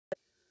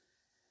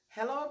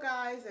Hello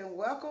guys, and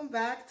welcome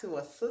back to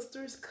A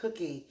Sister's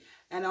Cooking.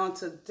 And on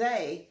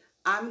today,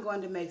 I'm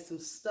going to make some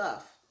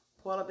stuffed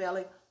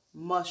portobello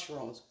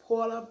mushrooms.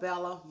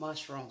 Portobello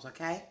mushrooms,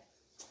 okay?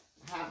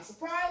 I have a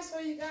surprise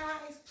for you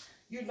guys.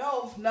 You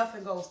know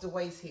nothing goes to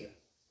waste here.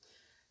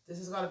 This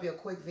is going to be a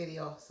quick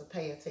video, so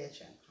pay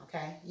attention,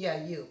 okay?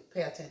 Yeah, you,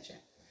 pay attention.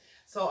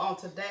 So on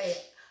today,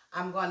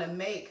 I'm going to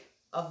make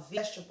a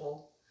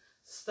vegetable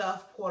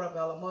stuffed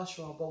portobello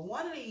mushroom. But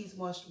one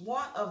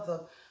of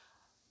the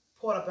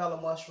portobello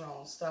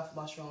mushrooms, stuffed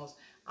mushrooms,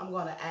 I'm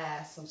going to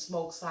add some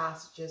smoked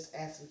sausages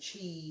and some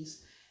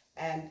cheese.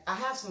 And I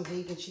have some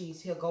vegan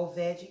cheese here, go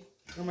veggie.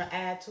 I'm going to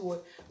add to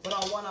it. But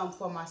on one of them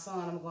for my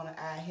son, I'm going to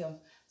add him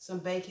some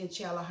bacon,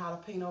 cheddar,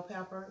 jalapeno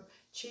pepper,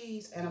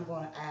 cheese, and I'm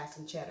going to add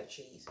some cheddar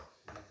cheese.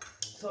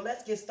 So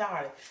let's get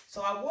started.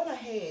 So I went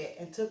ahead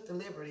and took the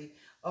liberty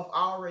of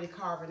already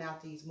carving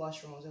out these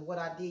mushrooms. And what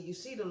I did, you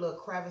see the little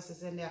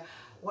crevices in there?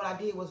 What I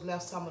did was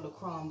left some of the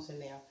crumbs in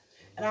there.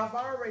 And I've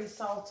already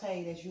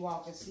sauteed, as you all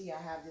can see,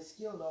 I have this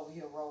skillet over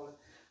here rolling.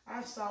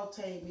 I've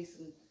sauteed me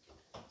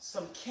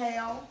some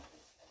kale,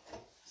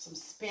 some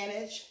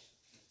spinach.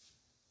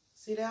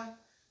 See that?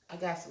 I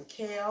got some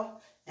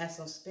kale and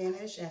some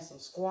spinach and some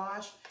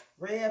squash,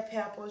 red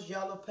peppers,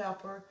 yellow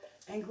pepper,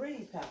 and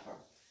green pepper.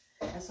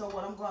 And so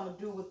what I'm going to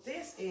do with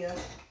this is,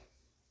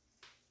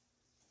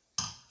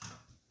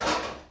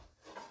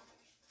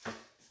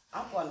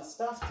 I'm going to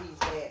stuff these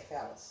bad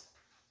fellas.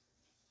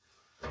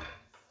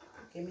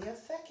 Give me a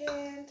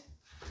second.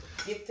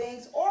 Get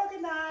things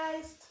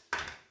organized.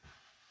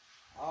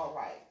 All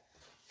right.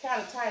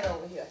 Kind of tight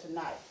over here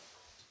tonight.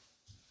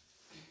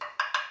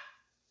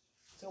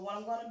 So what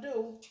I'm going to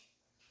do,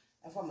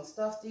 if I'm going to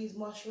stuff these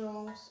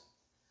mushrooms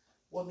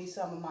with me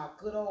some of my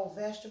good old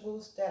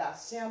vegetables that I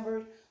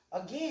simmered.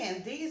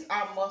 Again, these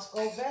are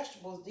must-go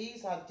vegetables.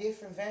 These are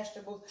different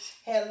vegetables.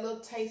 Had a little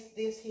taste of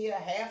this here.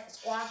 Half a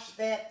squash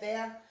that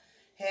there.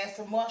 Had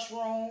some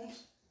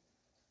mushrooms.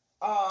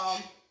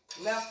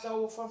 Left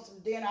over from some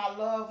dinner. I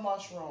love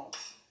mushrooms.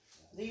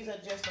 These are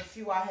just a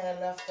few I had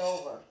left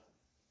over.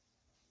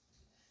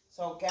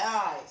 So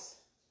guys,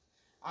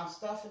 I'm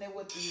stuffing it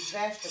with these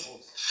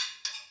vegetables.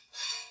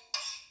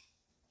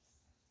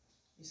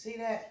 You see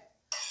that?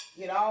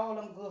 Get all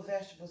them good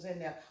vegetables in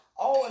there.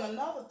 Oh, and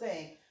another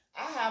thing,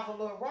 I have a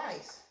little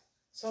rice.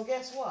 So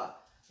guess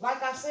what?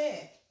 Like I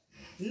said,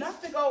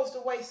 nothing goes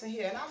to waste in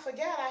here. And I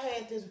forgot I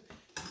had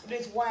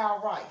this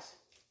wild rice.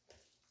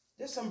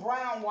 This some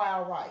brown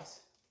wild rice.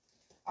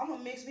 I'm going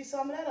to mix me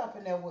some of that up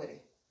in there with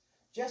it.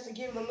 Just to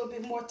give it a little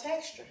bit more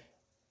texture.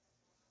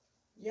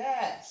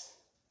 Yes.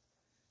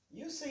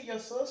 You see your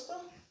sister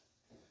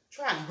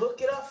trying to hook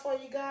it up for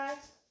you guys.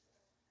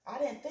 I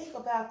didn't think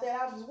about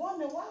that. I was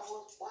wondering, why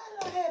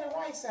did I have the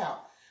rice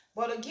out?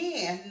 But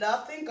again,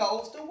 nothing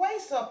goes to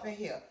waste up in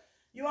here.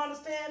 You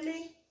understand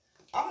me?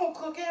 I'm going to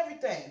cook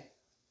everything.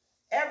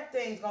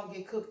 Everything's going to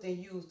get cooked and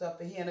used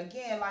up in here. And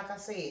again, like I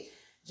said,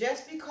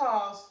 just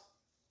because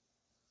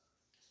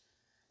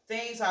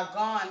things are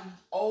gone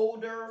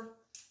older,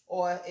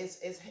 or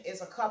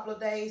it's a couple of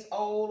days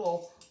old,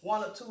 or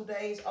 1 or 2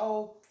 days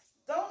old,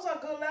 those are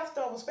good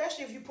leftovers,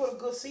 especially if you put a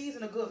good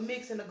season, a good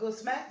mix, and a good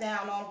smack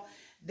down on them.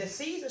 The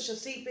season should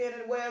seep in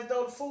and where as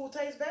though the food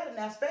tastes better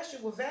now,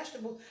 especially with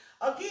vegetables.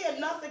 Again,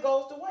 nothing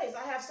goes to waste.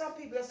 I have some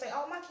people that say,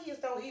 oh, my kids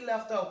don't eat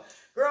leftovers.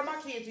 Girl, my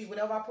kids eat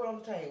whatever I put on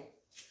the table.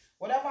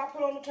 Whatever I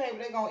put on the table,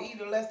 they're going to eat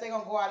it unless they're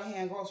going to go out of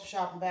here and grocery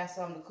shop and buy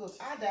something to cook.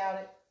 I doubt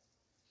it.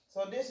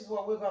 So this is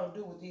what we're going to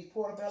do with these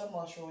portobello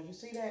mushrooms. You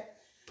see that?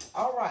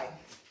 All right.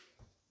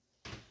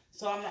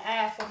 So I'm going to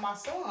add for my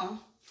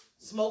son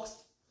smoked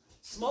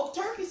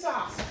turkey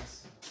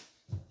sausages.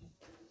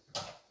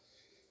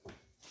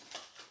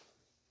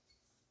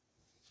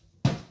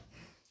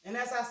 And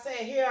as I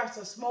said, here are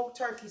some smoked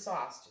turkey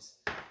sausages.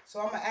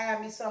 So I'm going to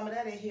add me some of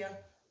that in here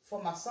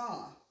for my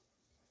son.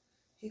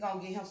 He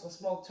going to get him some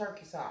smoked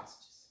turkey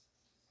sausages.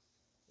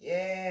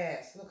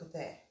 Yes, look at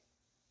that.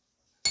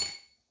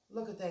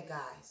 Look at that,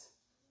 guys.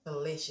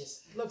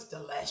 Delicious. Looks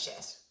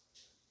delicious.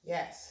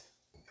 Yes.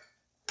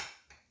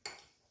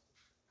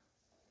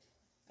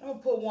 I'm going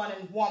to put one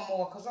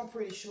more because I'm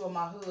pretty sure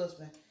my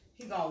husband,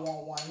 he's going to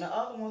want one. And the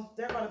other ones,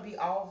 they're going to be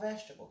all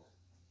vegetable.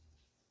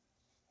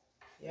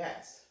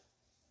 Yes.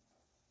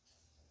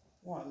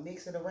 Want to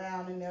mix it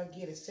around in there,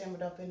 get it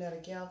simmered up in there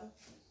together.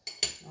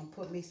 I'm going to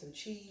put me some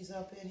cheese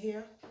up in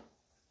here.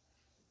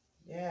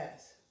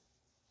 Yes.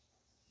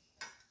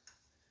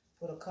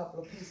 Put a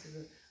couple of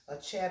pieces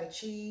of cheddar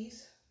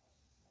cheese.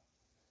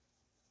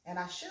 And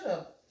I should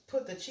have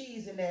put the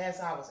cheese in there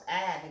as I was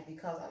adding,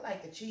 because I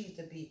like the cheese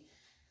to be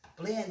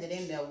blended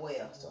in there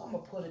well. So I'm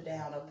going to put it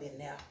down up in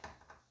there.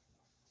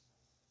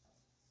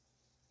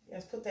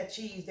 Yes, put that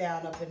cheese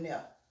down up in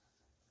there.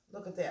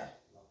 Look at that.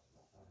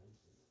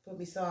 Put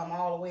me some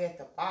all the way at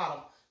the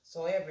bottom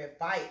so every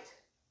bite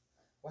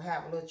will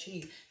have a little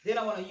cheese. Then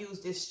I want to use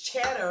this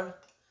cheddar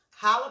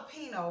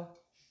jalapeno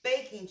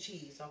baking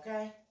cheese,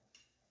 okay?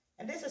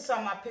 And this is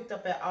something I picked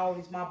up at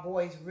Aldi's. My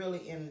boys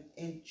really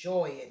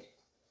enjoy it.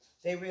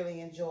 They really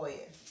enjoy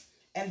it.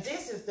 And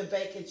this is the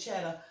bacon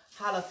cheddar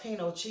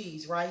jalapeno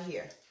cheese right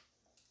here.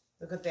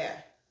 Look at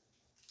that.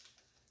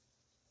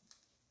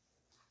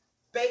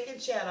 Bacon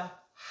cheddar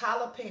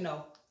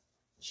jalapeno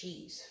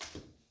cheese.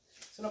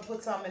 So I'm going to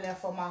put some in there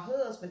for my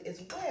husband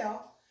as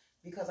well,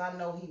 because I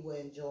know he will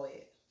enjoy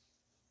it.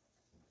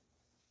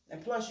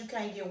 And plus, you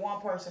can't get one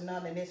person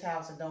none in this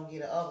house and don't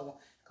get the other one,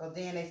 because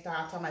then they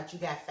start talking about you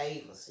got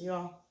favors, you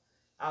know.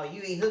 Oh,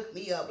 you ain't hooked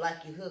me up like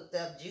you hooked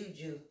up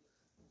Juju.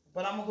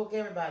 But I'm going to hook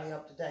everybody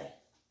up today.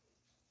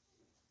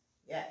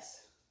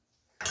 Yes.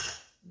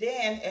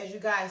 Then, as you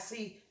guys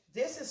see,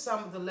 this is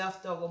some of the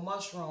leftover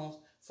mushrooms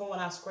from when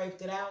I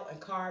scraped it out and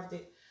carved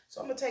it.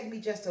 So I'm going to take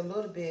me just a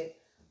little bit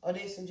of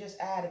this and just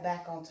add it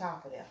back on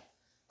top of that.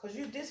 Because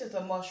this is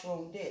a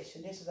mushroom dish,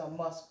 and this is a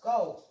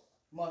must-go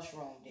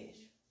mushroom dish.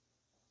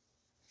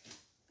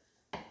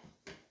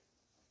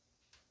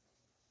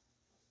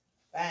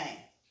 Bang.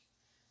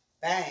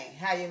 Bang.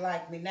 How you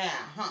like me now,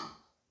 huh?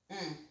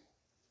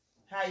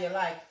 How you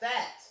like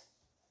that?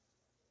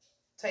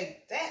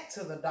 Take that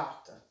to the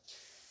doctor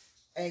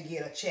and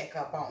get a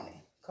checkup on it.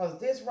 Because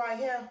this right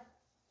here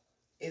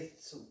is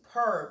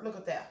superb. Look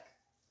at that.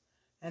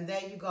 And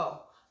there you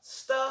go.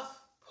 Stuffed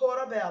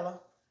PortoBello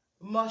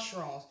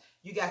mushrooms.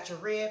 You got your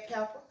red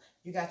pepper.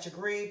 You got your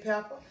green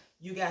pepper.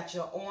 You got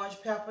your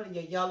orange pepper and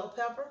your yellow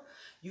pepper.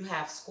 You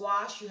have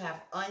squash. You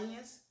have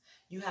onions.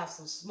 You have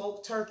some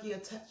smoked turkey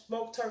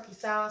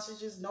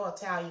sausages. No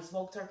Italian,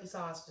 smoked turkey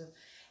sausages.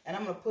 And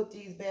I'm going to put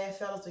these bad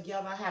fellas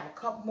together. I have a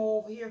couple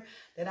more over here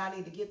that I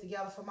need to get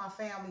together for my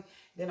family.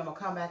 Then I'm going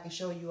to come back and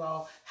show you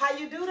all how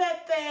you do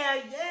that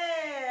there.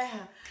 Yeah.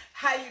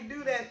 How you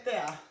do that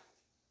there.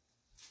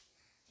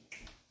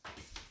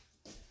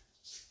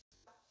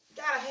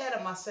 Got ahead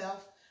of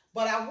myself.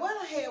 But I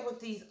went ahead with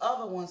these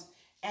other ones.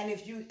 And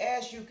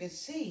as you can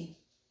see,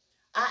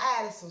 I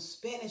added some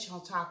spinach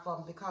on top of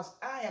them because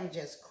I am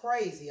just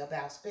crazy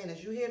about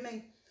spinach. You hear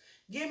me?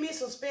 Give me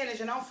some spinach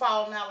and I'm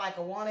falling out like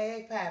a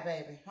 1-egg pie,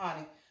 baby,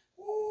 honey.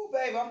 Ooh,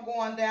 baby, I'm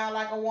going down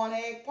like a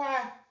 1-egg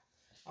pie.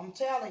 I'm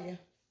telling you.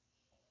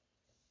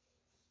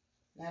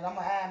 Now I'm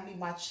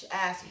gonna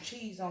add some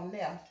cheese on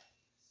there.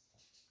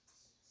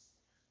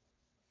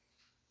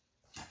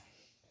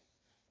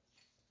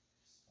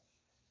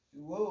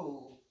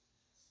 Whoa.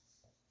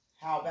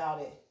 How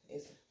about it?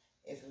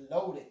 It's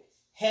loaded.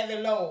 Heavy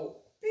load.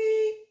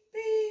 Beep,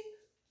 beep.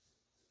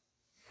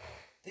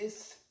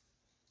 This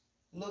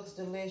looks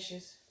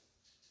delicious.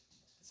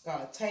 It's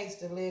gonna taste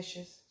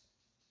delicious.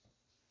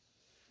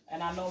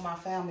 And I know my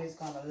family is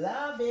gonna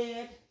love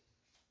it.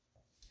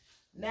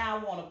 Now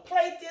I wanna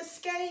plate this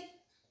steak.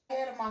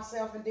 Ahead of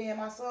myself, and then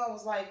my son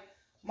was like,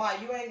 Ma,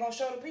 you ain't gonna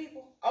show the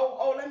people?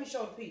 Oh, let me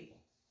show the people.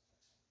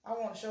 I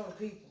wanna show the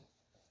people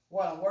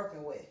what I'm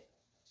working with.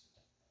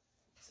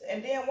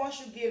 And then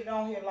once you get it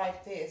on here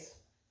like this,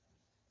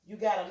 you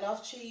got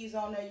enough cheese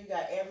on there. You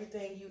got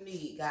everything you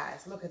need,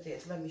 guys. Look at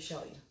this. Let me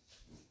show you.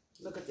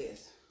 Look at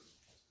this.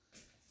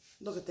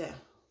 Look at that.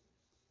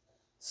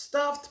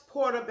 Stuffed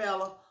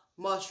PortoBello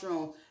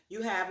mushroom.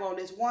 You have on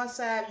this one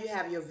side, you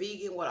have your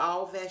vegan with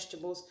all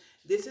vegetables.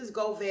 This is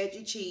Go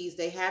Veggie cheese.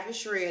 They have it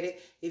shredded.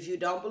 If you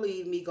don't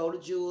believe me, go to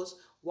Jewel's,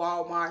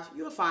 Walmart.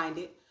 You'll find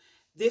it.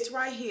 This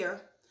right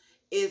here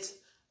is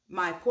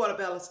my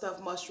PortoBello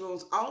stuffed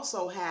mushrooms.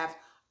 Also have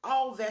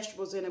all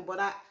vegetables in it, but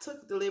I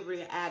took the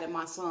liberty and added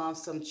my son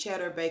some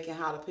cheddar bacon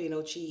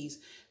jalapeno cheese,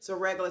 some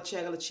regular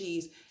cheddar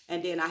cheese,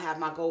 and then I have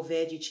my Go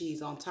Veggie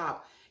cheese on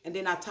top. And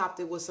then I topped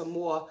it with some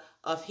more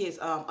of his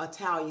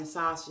Italian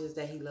sausages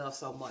that he loves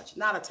so much.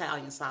 Not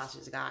Italian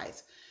sausages,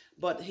 guys,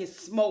 but his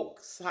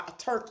smoked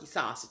turkey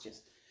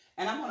sausages.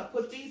 And I'm going to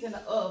put these in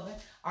the oven.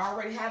 I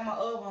already have my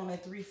oven on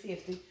at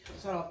 350,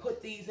 so I'm going to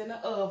put these in the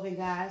oven,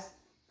 guys,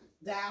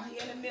 down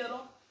here in the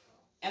middle.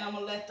 And I'm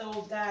going to let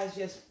those guys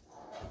just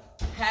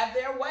have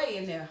their way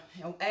in there.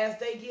 And as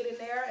they get in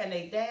there and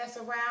they dance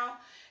around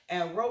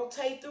and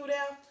rotate through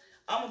there,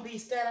 I'm going to be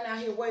standing out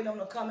here waiting on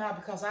them to come out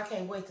because I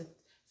can't wait to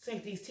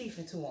sink these teeth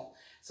into them.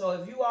 So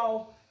if you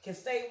all can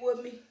stay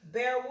with me,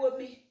 bear with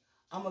me,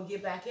 I'm going to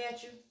get back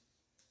at you.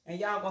 And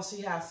y'all going to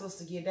see how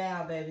sister get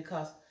down, baby,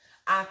 because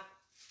I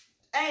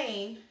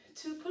aim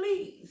to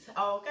please.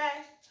 Okay?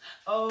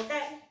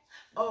 Okay?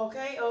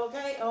 Okay,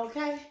 okay,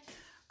 okay.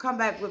 Come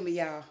back with me,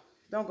 y'all.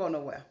 Don't go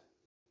nowhere.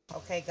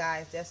 Okay,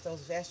 guys, that's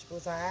those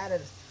vegetables. I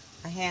added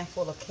a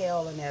handful of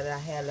kale in there that I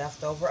had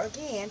left over,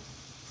 again,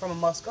 from a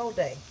must-go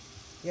day.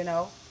 You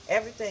know,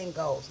 everything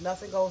goes.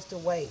 Nothing goes to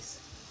waste.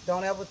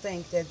 Don't ever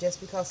think that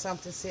just because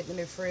something's sitting in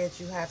the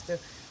fridge, you have to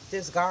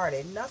discard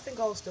it. Nothing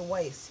goes to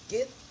waste.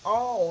 Get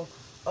all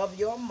of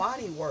your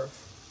money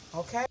worth,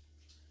 okay?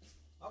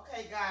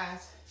 Okay,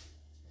 guys,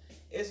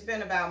 it's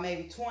been about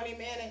maybe 20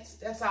 minutes.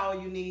 That's all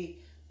you need.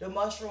 The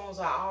mushrooms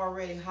are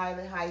already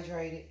highly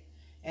hydrated,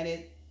 and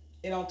it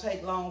don't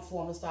take long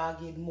for them to start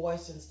getting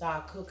moist and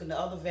start cooking. The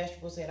other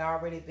vegetables had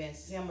already been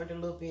simmered a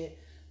little bit,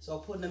 so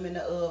putting them in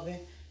the oven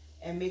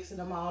and mixing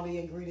them all the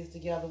ingredients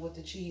together with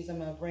the cheese. I'm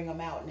going to bring them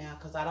out now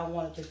because I don't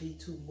want it to be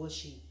too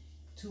mushy,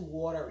 too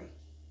watery.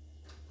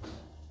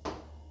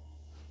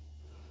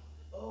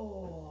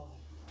 Oh.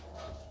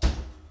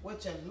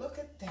 Would you look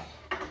at that?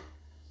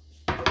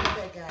 Look at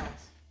that,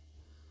 guys.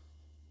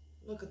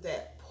 Look at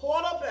that.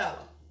 PortoBello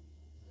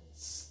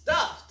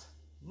stuffed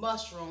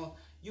mushroom.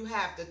 You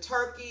have the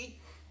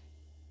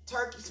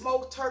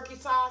smoked turkey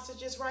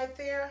sausages right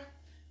there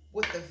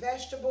with the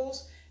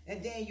vegetables,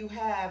 and then you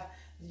have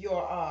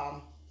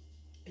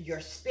your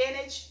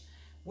spinach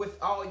with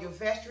all your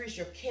vegetables,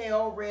 your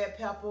kale, red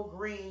pepper,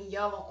 green,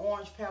 yellow,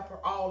 orange pepper,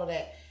 all of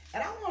that.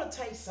 And I want to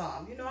taste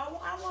some. You know,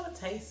 I want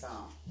to taste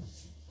some.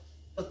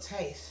 A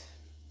taste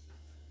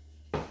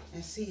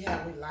and see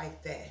how we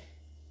like that.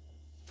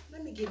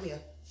 Let me give me a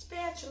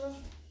spatula.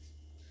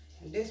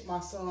 And this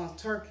my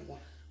son's turkey one.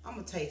 I'm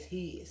gonna taste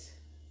his.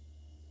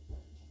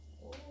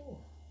 Ooh.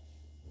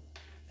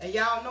 And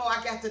y'all know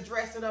I got to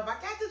dress it up. I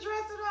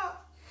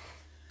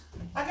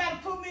got to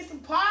put me some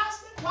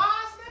parsley.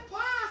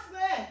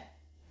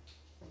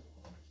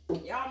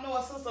 Y'all know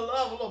a sister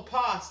love a little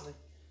parsley.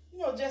 You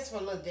know, just for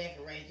a little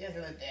decoration,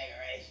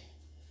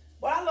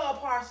 But I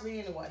love parsley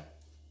anyway.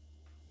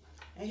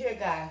 And here,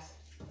 guys,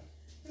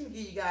 let me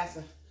give you guys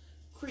a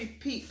quick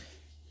peep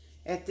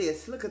at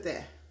this. Look at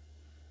that.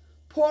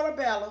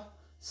 PortoBello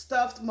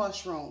stuffed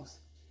mushrooms.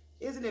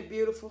 Isn't it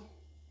beautiful?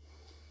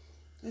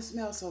 It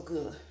smells so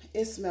good.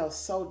 It smells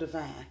so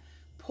divine.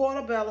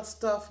 PortoBello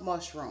stuffed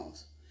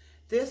mushrooms.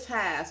 This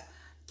has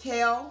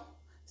kale,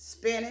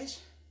 spinach.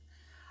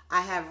 I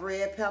have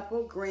red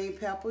pepper, green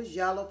peppers,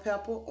 yellow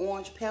pepper,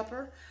 orange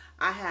pepper.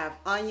 I have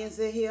onions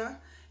in here.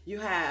 You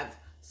have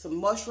some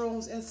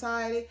mushrooms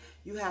inside it.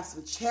 You have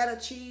some cheddar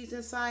cheese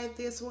inside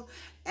this one.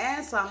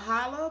 And some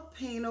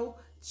jalapeno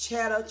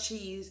cheddar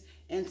cheese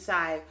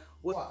inside.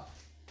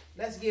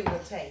 Let's give it a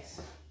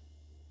taste.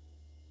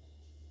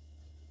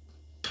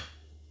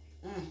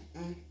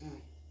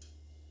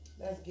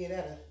 Let's give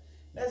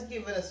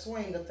it a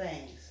swing of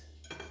things.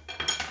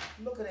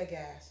 Look at that,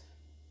 guys.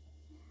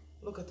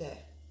 Look at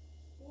that.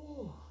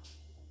 Ooh.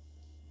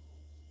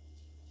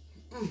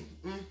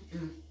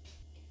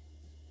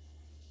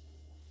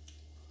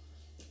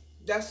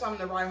 That's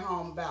something to write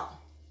home about.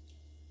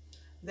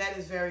 That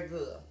is very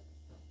good.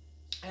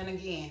 And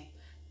again,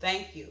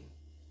 thank you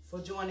for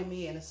joining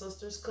me in the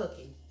Sisters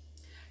Cooking.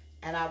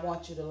 And I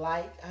want you to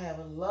like. I have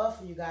a love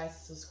for you guys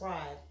to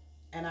subscribe.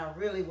 And I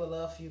really would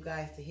love for you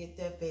guys to hit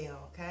that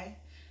bell, okay?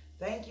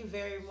 Thank you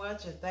very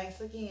much, and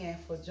thanks again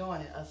for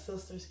joining a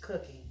Sisters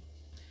Cooking.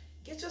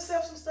 Get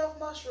yourself some stuffed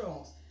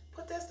mushrooms.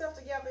 Put that stuff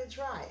together and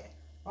try it,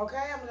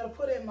 okay? I'm gonna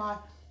put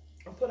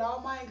all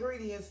my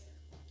ingredients.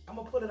 I'm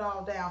gonna put it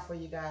all down for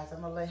you guys.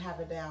 I'm gonna have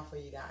it down for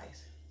you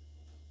guys.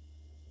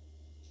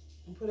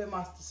 And put in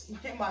my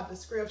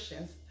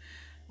descriptions.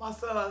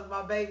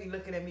 My baby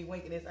looking at me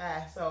winking his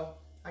eye, so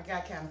I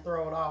got kind of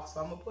thrown off.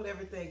 So I'm gonna put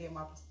everything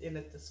in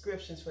the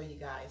descriptions for you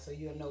guys, so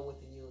you'll know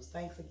what to use.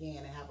 Thanks again,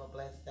 and have a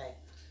blessed day.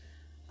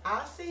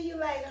 I'll see you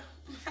later.